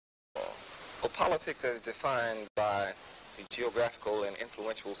Well, politics as defined by the geographical and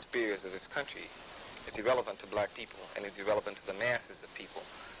influential spheres of this country is irrelevant to black people and is irrelevant to the masses of people.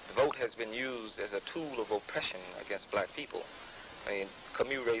 The vote has been used as a tool of oppression against black people. I mean,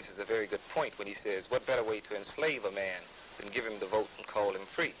 Camus raises a very good point when he says, what better way to enslave a man than give him the vote and call him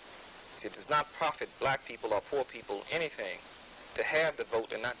free? He said, it does not profit black people or poor people anything to have the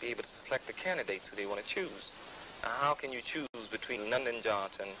vote and not be able to select the candidates who they want to choose. Now, how can you choose between Lyndon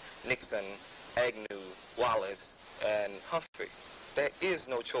Johnson, Nixon, Agnew, Wallace, and Humphrey? There is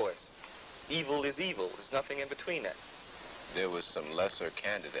no choice. Evil is evil. There's nothing in between that. There was some lesser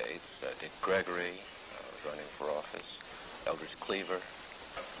candidates. Dick Gregory was running for office. Eldridge Cleaver.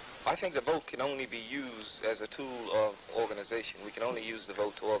 I think the vote can only be used as a tool of organization. We can only use the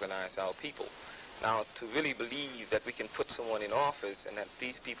vote to organize our people. Now, to really believe that we can put someone in office and that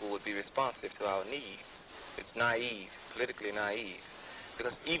these people would be responsive to our needs is naive, politically naive.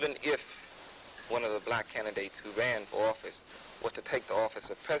 Because even if one of the black candidates who ran for office was to take the office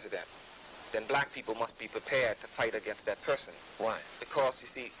of president, then black people must be prepared to fight against that person. Why? Because, you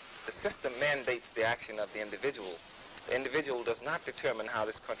see, the system mandates the action of the individual. The individual does not determine how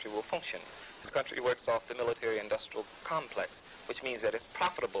this country will function. This country works off the military-industrial complex, which means that it's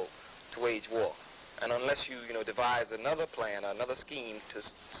profitable to wage war. And unless you, devise another plan, another scheme to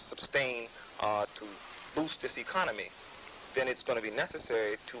sustain, to boost this economy, then it's going to be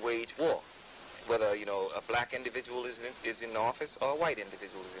necessary to wage war, whether, a black individual is in office or a white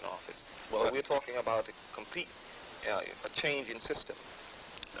individual is in office. Well, so we're talking about a complete a change in system.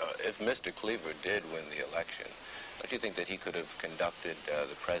 If Mr. Cleaver did win the election, don't you think that he could have conducted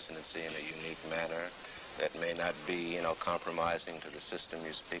the presidency in a unique manner that may not be, compromising to the system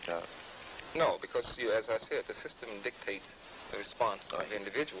you speak of? No, because, as I said, the system dictates the response of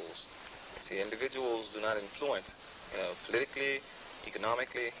individuals. See, individuals do not influence, politically,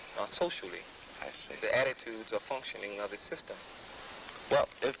 economically, or socially. I see. The attitudes or functioning of the system. Well,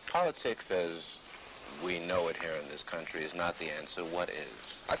 if politics as we know it here in this country is not the answer, what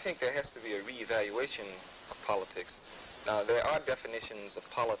is? I think there has to be a reevaluation of politics. Now, there are definitions of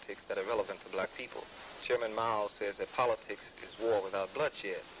politics that are relevant to black people. Chairman Mao says that politics is war without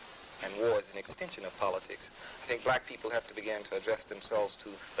bloodshed, and war is an extension of politics. I think black people have to begin to address themselves to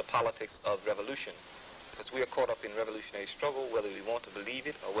the politics of revolution, because we are caught up in revolutionary struggle, whether we want to believe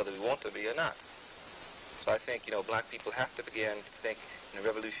it or whether we want to be or not. So I think, black people have to begin to think in a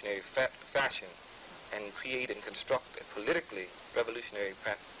revolutionary fashion and create and construct a politically revolutionary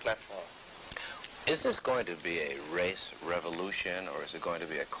platform. Is this going to be a race revolution, or is it going to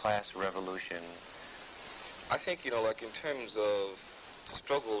be a class revolution? I think, like in terms of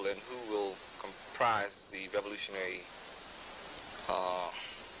struggle and who will comprise the revolutionary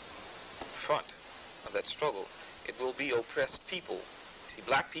front of that struggle, it will be oppressed people. See,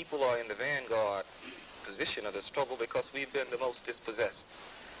 black people are in the vanguard position of the struggle because we've been the most dispossessed.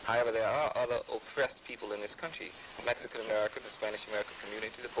 However, there are other oppressed people in this country: Mexican American, the Spanish American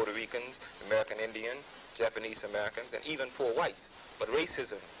community, the Puerto Ricans, American Indian, Japanese Americans, and even poor whites. But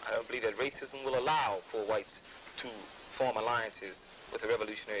racism, I don't believe that racism will allow poor whites to form alliances with the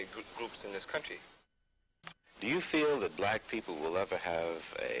revolutionary groups in this country. Do you feel that black people will ever have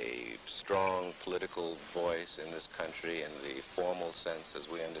a strong political voice in this country in the formal sense as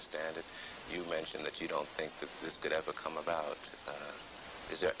we understand it? You mentioned that you don't think that this could ever come about.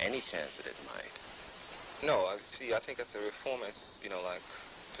 Is there any chance that it might? No, I think that's a reformist,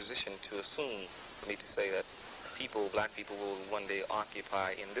 position to assume for me to say that black people will one day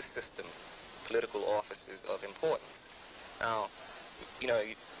occupy in this system political offices of importance. Now,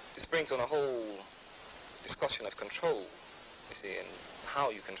 this brings on a whole discussion of control, you see, and how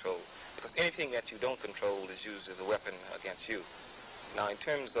you control. Because anything that you don't control is used as a weapon against you. Now, in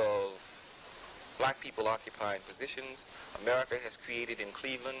terms of black people occupying positions, America has created in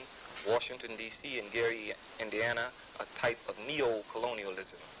Cleveland, Washington, D.C., and Gary, Indiana, a type of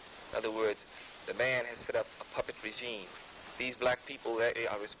neo-colonialism. In other words, the man has set up a puppet regime. These black people, they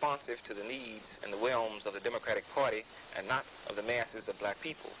are responsive to the needs and the whims of the Democratic Party and not of the masses of black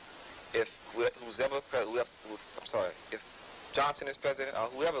people. If Johnson is president or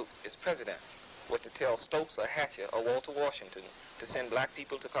whoever is president were to tell Stokes or Hatcher or Walter Washington to send black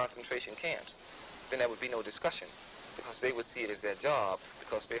people to concentration camps, then there would be no discussion, because they would see it as their job,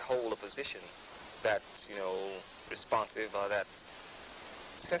 because they hold a position that's, responsive or that's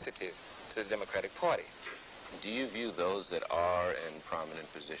sensitive to the Democratic Party. Do you view those that are in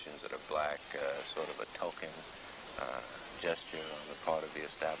prominent positions that are black sort of a token gesture on the part of the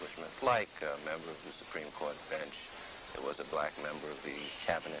establishment, like a member of the Supreme Court bench, there was a black member of the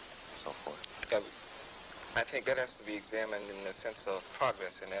cabinet, and so forth? I think that has to be examined in the sense of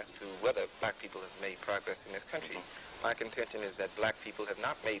progress and as to whether black people have made progress in this country. My contention is that black people have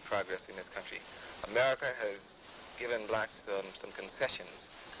not made progress in this country. America has given blacks some concessions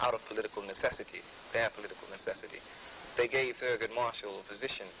out of political necessity, their political necessity. They gave Thurgood Marshall a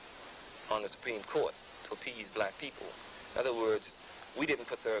position on the Supreme Court to appease black people. In other words, we didn't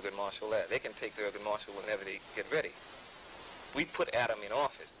put Thurgood Marshall there. They can take Thurgood Marshall whenever they get ready. We put Adam in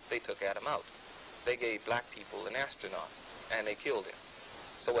office. They took Adam out. They gave black people an astronaut, and they killed him.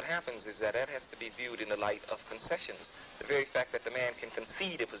 So what happens is that has to be viewed in the light of concessions. The very fact that the man can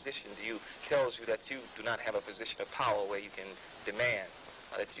concede a position to you tells you that you do not have a position of power where you can demand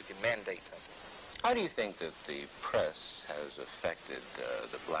or that you can mandate something. How do you think that the press has affected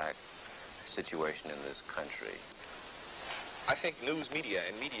the black situation in this country? I think news media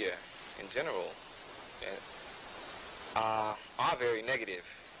and media in general are very negative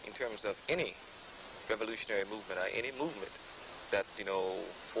in terms of any revolutionary movement or any movement that,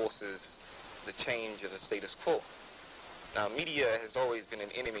 forces the change of the status quo. Now, media has always been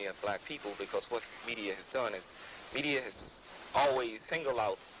an enemy of black people because what media has done is media has always singled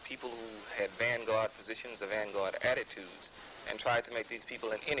out people who had vanguard positions or vanguard attitudes and tried to make these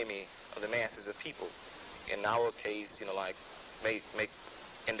people an enemy of the masses of people. In our case, make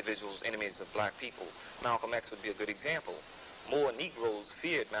individuals enemies of black people. Malcolm X would be a good example. More Negroes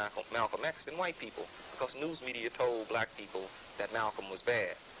feared Malcolm X than white people because news media told black people that Malcolm was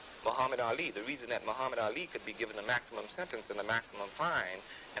bad. Muhammad Ali, the reason that Muhammad Ali could be given the maximum sentence and the maximum fine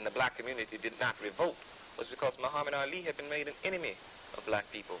and the black community did not revolt was because Muhammad Ali had been made an enemy of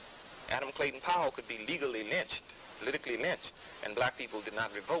black people. Adam Clayton Powell could be legally lynched, politically lynched, and black people did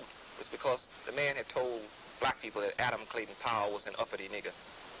not revolt was because the man had told black people that Adam Clayton Powell was an uppity nigger.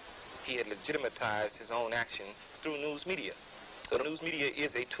 He had legitimatized his own action through news media. So the news media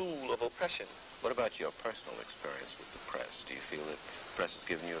is a tool of oppression. What about your personal experience with the press? Do you feel that the press has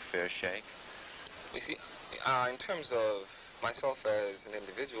given you a fair shake? You see, in terms of myself as an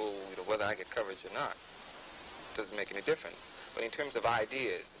individual, whether I get coverage or not, doesn't make any difference. But in terms of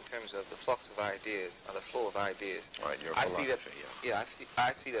ideas, in terms of the flux of ideas, or the flow of ideas, right, your I see that,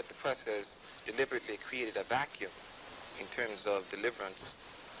 I see that the press has deliberately created a vacuum in terms of deliverance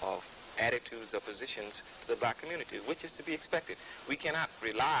of attitudes or positions to the black community, which is to be expected. We cannot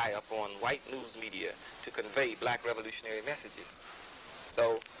rely upon white news media to convey black revolutionary messages.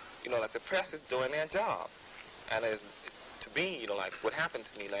 So, the press is doing their job. And to me, what happened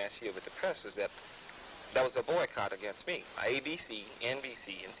to me last year with the press was that there was a boycott against me. ABC,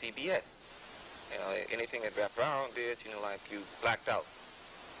 NBC, and CBS. Anything that Hubert Brown did, you blacked out.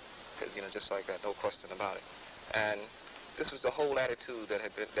 Just like that, no question about it. And this was the whole attitude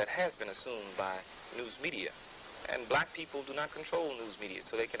that has been assumed by news media. And black people do not control news media,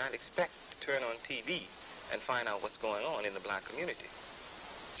 so they cannot expect to turn on TV and find out what's going on in the black community.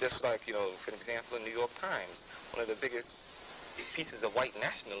 Just like, for example, in New York Times, one of the biggest pieces of white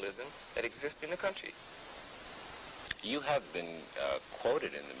nationalism that exists in the country. You have been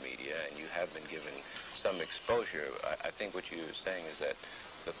quoted in the media, and you have been given some exposure. I think what you're saying is that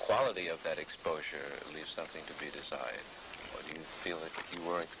the quality of that exposure leaves something to be desired. Or do you feel that you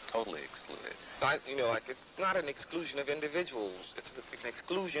were totally excluded? It's not an exclusion of individuals. It's an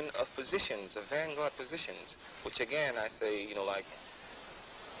exclusion of positions, of vanguard positions, which again, I say,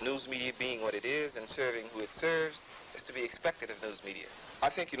 news media being what it is and serving who it serves is to be expected of news media. I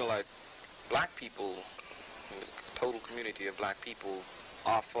think, black people, the total community of black people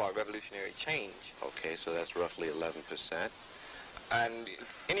are for a revolutionary change. Okay, so that's roughly 11%. And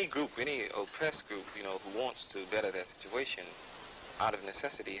any group, any oppressed group, who wants to better their situation out of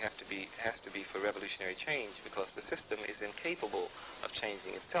necessity has to be for revolutionary change because the system is incapable of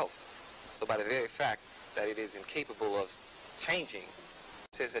changing itself. So by the very fact that it is incapable of changing,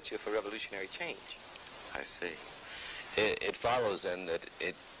 it says that you're for revolutionary change. I see. It follows then that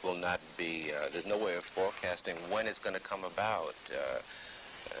it will not be, there's no way of forecasting when it's going to come about.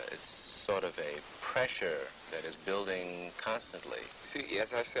 It's sort of a pressure that is building constantly. See,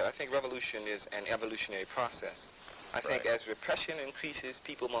 as I said, I think revolution is an evolutionary process. I think as repression increases,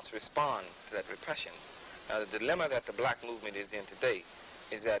 people must respond to that repression. Now, the dilemma that the black movement is in today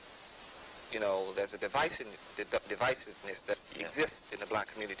is that, there's a divisiveness that exists in the black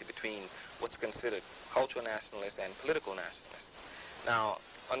community between what's considered cultural nationalists and political nationalists. Now,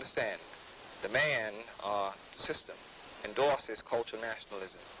 understand, the man or system endorses cultural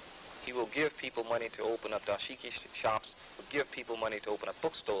nationalism. He will give people money to open up dashiki shops, will give people money to open up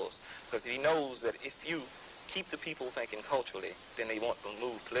bookstores, because he knows that if you keep the people thinking culturally, then they won't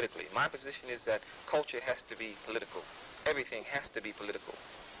move politically. My position is that culture has to be political. Everything has to be political.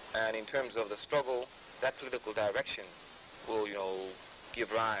 And in terms of the struggle that political direction will,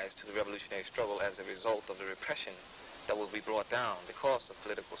 give rise to the revolutionary struggle as a result of the repression that will be brought down because of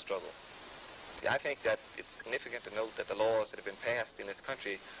political struggle. See, I think that it's significant to note that the laws that have been passed in this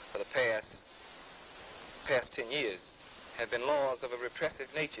country for the past 10 years have been laws of a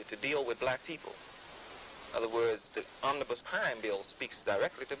repressive nature to deal with black people. In other words, the Omnibus Crime Bill speaks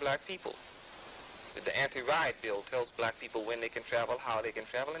directly to black people. So the Anti-Riot Bill tells black people when they can travel, how they can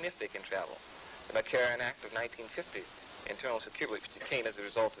travel, and if they can travel. The McCarran Act of 1950, Internal Security, which came as a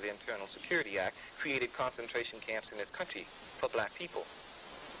result of the Internal Security Act, created concentration camps in this country for black people.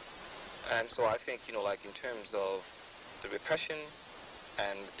 And so I think, in terms of the repression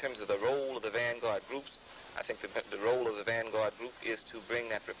and in terms of the role of the vanguard groups, I think the role of the vanguard group is to bring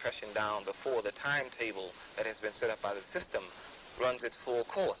that repression down before the timetable that has been set up by the system runs its full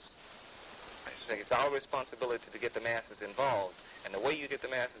course. I think it's our responsibility to get the masses involved. And the way you get the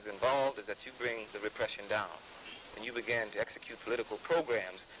masses involved is that you bring the repression down. When you begin to execute political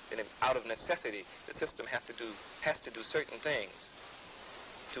programs, then out of necessity, the system has to do certain things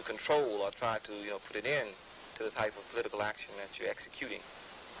to control or try to, put an end to the type of political action that you're executing.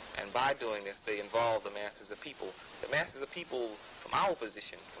 And by doing this, they involve the masses of people. The masses of people, from our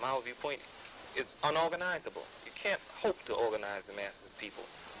position, from our viewpoint, is unorganizable. You can't hope to organize the masses of people.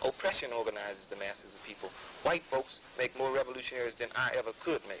 Oppression organizes the masses of people. White folks make more revolutionaries than I ever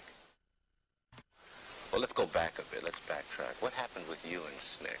could make. Well, let's go back a bit. Let's backtrack. What happened with you and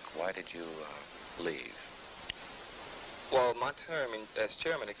SNCC? Why did you leave? Well, my term as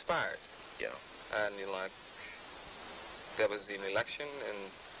chairman expired. Yeah. And, there was an election, and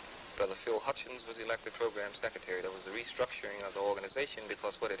Brother Phil Hutchins was elected program secretary. There was a restructuring of the organization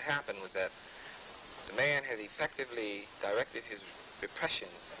because what had happened was that the man had effectively directed his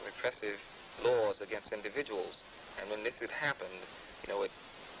repressive laws against individuals. And when this had happened, it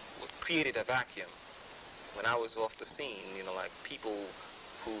created a vacuum. When I was off the scene, people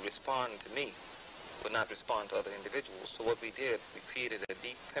who respond to me would not respond to other individuals. So what we did, we created a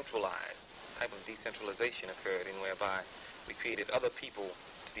decentralized type of decentralization occurred in whereby we created other people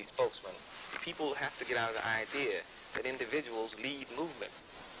to be spokesmen. See, people have to get out of the idea that individuals lead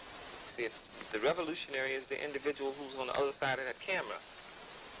movements. See, the revolutionary is the individual who's on the other side of that camera.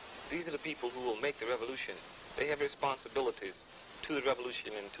 These are the people who will make the revolution. They have responsibilities to the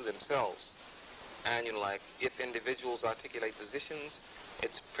revolution and to themselves. And, if individuals articulate positions,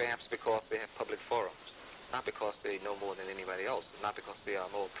 it's perhaps because they have public forums, not because they know more than anybody else, not because they are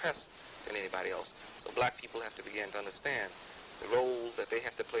more oppressed than anybody else. So black people have to begin to understand the role that they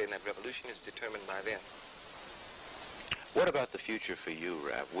have to play in that revolution is determined by them. What about the future for you,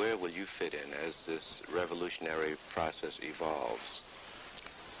 Rap? Where will you fit in as this revolutionary process evolves?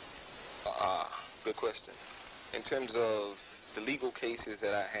 Good question. In terms of the legal cases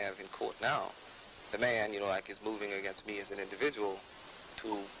that I have in court now, the man, is moving against me as an individual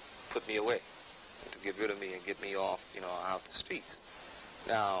to put me away, and to get rid of me and get me off, out the streets.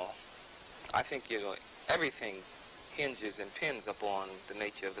 Now, I think, everything hinges and pins upon the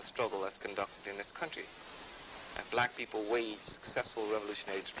nature of the struggle that's conducted in this country. If black people wage successful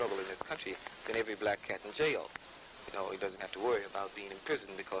revolutionary struggle in this country, then every black cat in jail, he doesn't have to worry about being in prison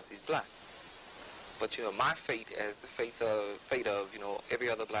because he's black. But, my fate as the fate of, every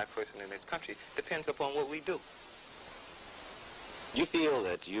other black person in this country depends upon what we do. You feel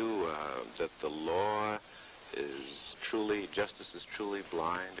that that the law justice is truly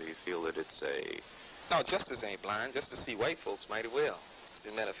blind, or you feel that it's No, justice ain't blind. Justice see white folks mighty well.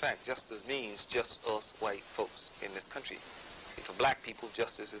 As a matter of fact, justice means just us white folks in this country. See, for black people,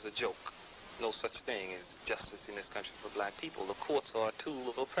 justice is a joke. No such thing as justice in this country for black people. The courts are a tool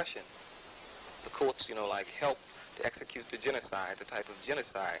of oppression. The courts, help to execute the genocide, the type of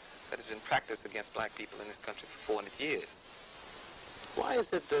genocide that has been practiced against black people in this country for 400 years. Why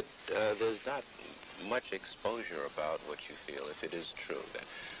is it that there's not much exposure about what you feel, if it is true that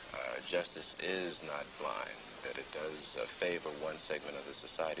justice is not blind, that it does favor one segment of the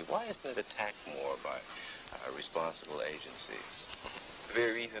society? Why isn't it attacked more by responsible agencies? The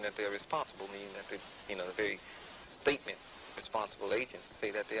very reason that they're responsible means that the very statement responsible agents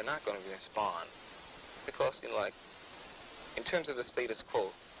say that they're not going to respond. Because, in terms of the status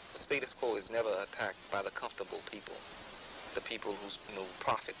quo is never attacked by the comfortable people, the people who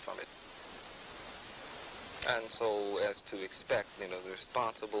profit from it. And so, as to expect, the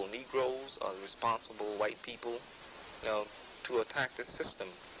responsible Negroes or the responsible white people, to attack the system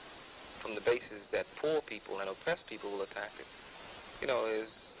from the basis that poor people and oppressed people will attack it,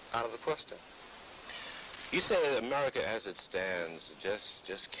 is out of the question. You say that America as it stands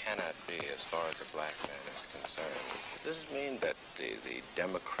just cannot be as far as the black man is concerned. Does this mean that the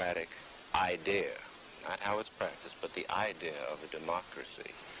democratic idea not how it's practiced, but the idea of a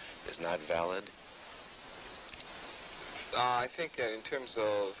democracy is not valid? I think that in terms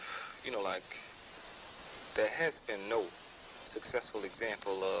of, like, there has been no successful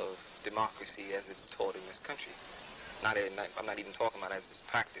example of democracy as it's taught in this country. I'm not even talking about as it's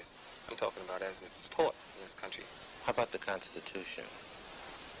practiced. I'm talking about as it's taught in this country. How about the Constitution?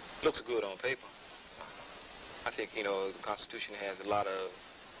 Looks good on paper. I think, the Constitution has a lot of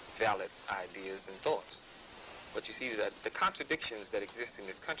valid ideas and thoughts. But you see that the contradictions that exist in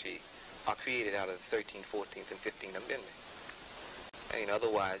this country are created out of the 13th, 14th, and 15th Amendment.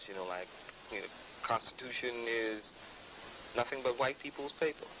 Otherwise, Constitution is nothing but white people's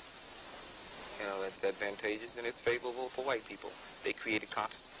paper. It's advantageous and it's favorable for white people. They created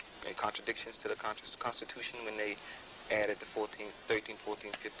contradictions to the Constitution when they added the 13th,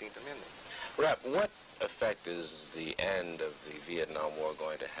 14th, 15th Amendment. Rap, what effect is the end of the Vietnam War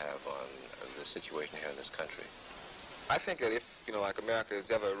going to have on the situation here in this country? I think that if, America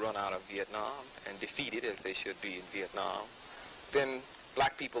has ever run out of Vietnam and defeated, as they should be in Vietnam, then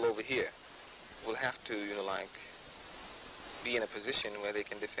black people over here will have to, be in a position where they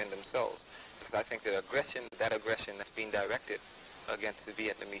can defend themselves. Because I think that aggression that's being directed against the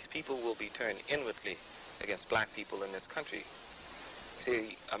Vietnamese people will be turned inwardly against black people in this country.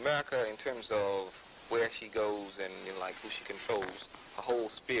 See, America, in terms of where she goes and, who she controls, a whole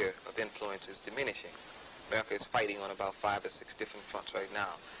sphere of influence is diminishing. America is fighting on about 5 to 6 different fronts right now.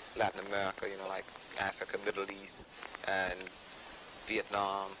 Latin America, like Africa, Middle East, and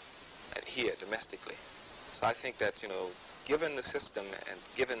Vietnam, and here domestically. So I think that, given the system and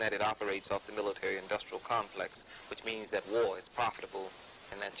given that it operates off the military-industrial complex, which means that war is profitable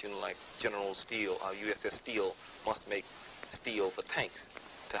and that, like General Steel, USS Steel must make steel for tanks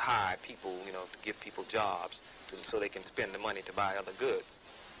to hire people, to give people jobs so they can spend the money to buy other goods.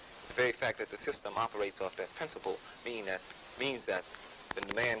 The very fact that the system operates off that principle means that when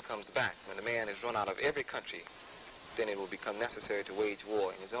the man comes back, when the man is run out of every country, then it will become necessary to wage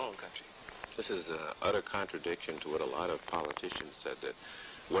war in his own country. This is an utter contradiction to what a lot of politicians said, that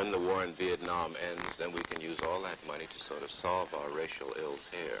when the war in Vietnam ends, then we can use all that money to sort of solve our racial ills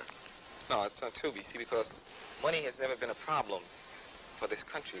here. No, it's not true, you see, because money has never been a problem for this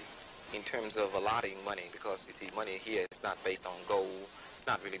country in terms of allotting money, because, you see, money here is not based on gold. It's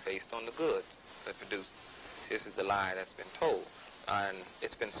not really based on the goods that produce. This is a lie that's been told, and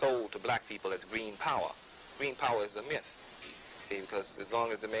it's been sold to black people as green power. Green power is a myth, see, because as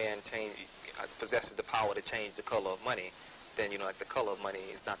long as a man possesses the power to change the color of money, then, the color of money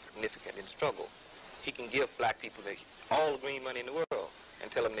is not significant in struggle. He can give black people all the green money in the world and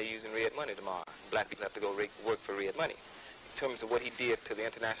tell them they're using red money tomorrow. Black people have to go work for red money. In terms of what he did to the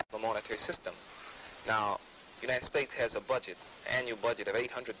international monetary system. Now, the United States has a budget, annual budget of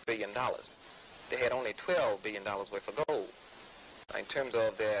 $800 billion. They had only $12 billion worth of gold. In terms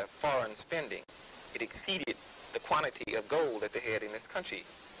of their foreign spending, it exceeded the quantity of gold that they had in this country.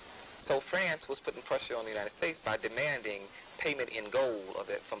 So France was putting pressure on the United States by demanding payment in gold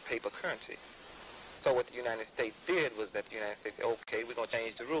from paper currency. So what the United States did was that the United States said, okay, we're going to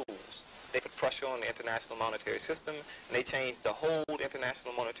change the rules. They put pressure on the international monetary system, and they changed the whole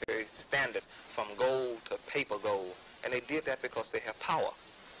international monetary standards from gold to paper gold. And they did that because they have power,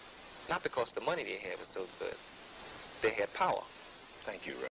 not because the money they had was so good. They had power. Thank you, Ray.